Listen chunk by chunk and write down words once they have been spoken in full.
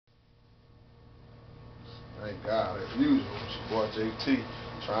Thank God, as usual. It's your boy JT,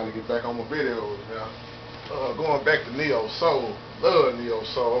 trying to get back on my videos now. Going back to Neo Soul. Love Neo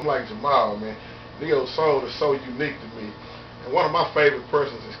Soul. I'm like Jamal, man. Neo Soul is so unique to me. And one of my favorite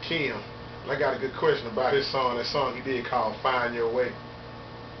persons is Kim. And I got a good question about his song. That song he did called Find Your Way.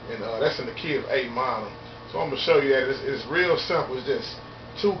 And that's in the key of A minor. So I'm going to show you that. It's real simple. It's just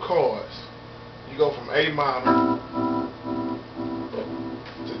 2 chords. You go from A minor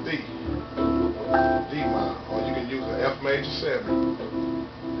to D. D minor. Or you can use an F major 7.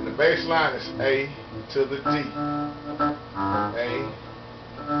 And the bass line is A to the D. A,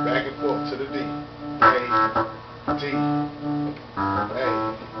 back and forth to the D. A, D, A,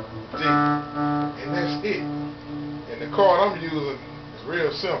 D. And that's it. And the chord I'm using is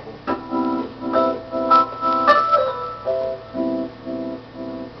real simple. I'm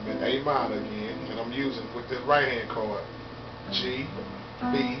in A minor again, and I'm using with this right hand chord G,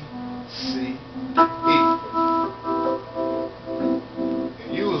 B, C, E. And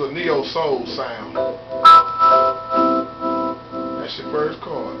use a Neo Soul sound. That's your first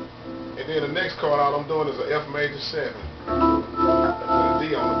chord. And then the next chord all I'm doing is an F major 7 with a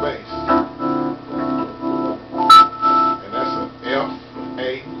D on the bass. And that's an F,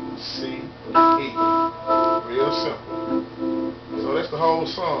 A, C, E. Real simple. So that's the whole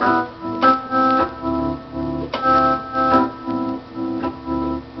song.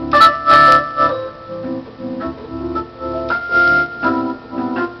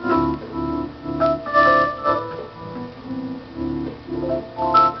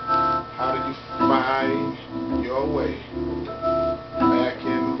 How do you find your way? Back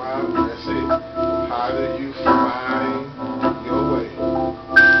in my, that's it. How do you find your way?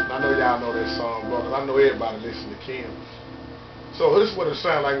 And I know y'all know that song, but I know everybody listen to Kim. So this is what it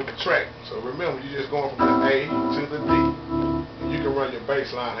sounds like with the track. So remember, you're just going from the A to the D. And you can run your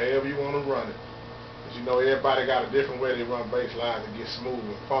bass line however you want to run it. Because you know everybody got a different way they run bass lines to get smooth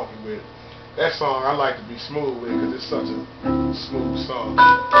and funky with it. That song I like to be smooth with because it's such a smooth song.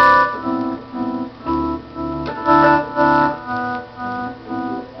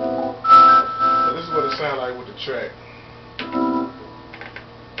 So this is what it sounds like with the track.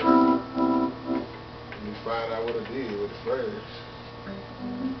 Let me find out what it did with it first.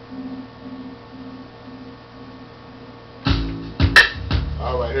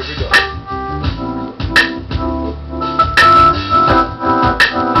 Alright, here we go.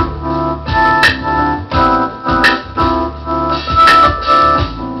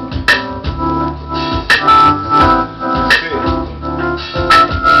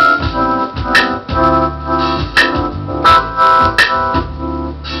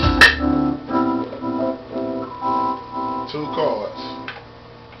 2 chords.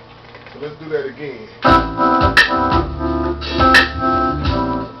 So let's do that again.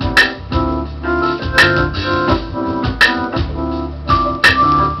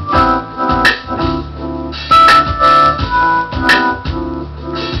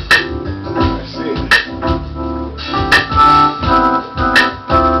 That's it.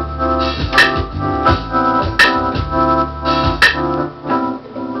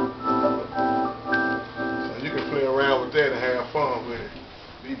 So you can play around with that and have fun with it.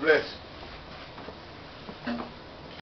 Be blessed.